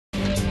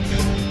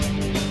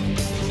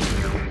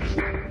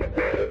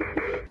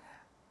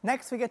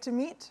Next, we get to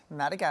meet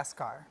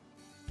Madagascar.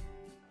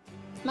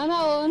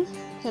 Mamaon,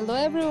 hello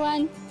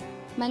everyone.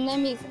 My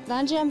name is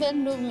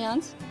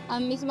RANDRIAMBELONORO.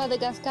 I'm Miss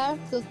Madagascar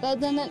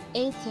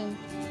 2018.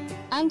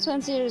 I'm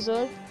 20 years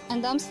old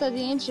and I'm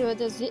studying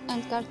geodesy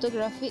and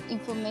cartography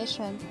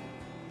information.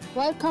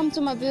 Welcome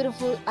to my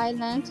beautiful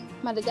island,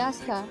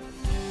 Madagascar.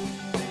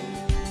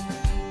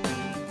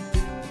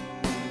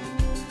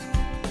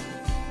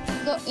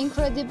 The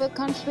incredible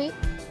country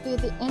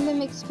with the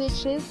endemic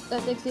species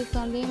that exist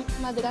only in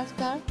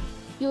Madagascar,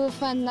 you will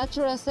find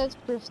natural assets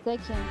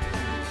breathtaking.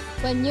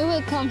 When you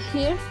will come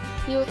here,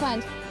 you will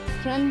find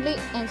friendly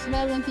and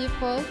smiling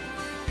people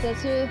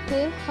that you will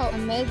feel how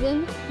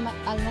amazing my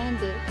island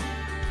is.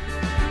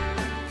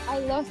 I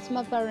lost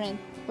my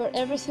parents, but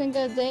every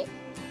single day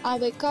I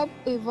wake up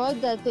with all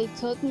that they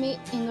taught me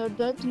in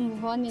order to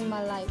move on in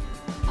my life.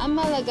 I'm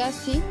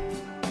Malagasy.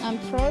 I'm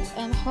proud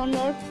and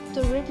honored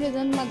to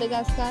represent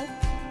Madagascar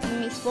in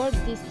Miss World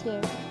this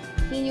year.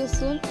 See you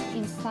soon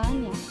in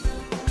Sanya.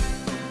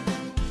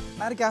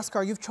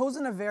 Madagascar, you've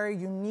chosen a very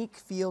unique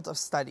field of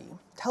study.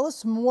 Tell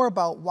us more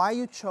about why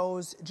you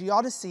chose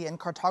geodesy and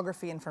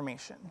cartography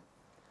information.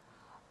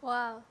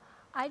 Well,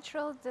 I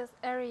chose this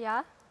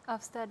area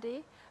of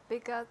study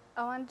because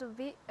I want to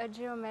be a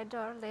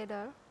geometer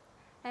later.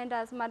 And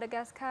as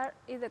Madagascar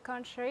is a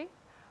country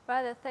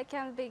where the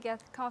second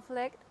biggest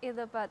conflict is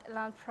about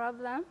land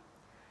problem,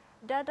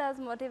 that has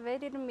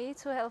motivated me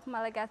to help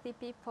Malagasy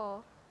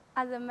people.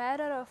 As a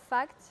matter of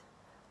fact,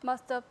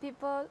 most of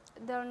people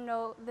don't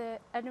know the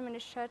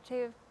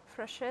administrative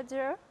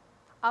procedure.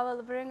 I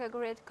will bring a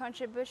great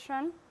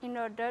contribution in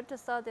order to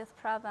solve this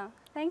problem.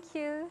 Thank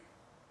you.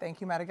 Thank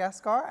you,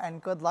 Madagascar,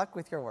 and good luck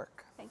with your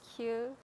work. Thank you.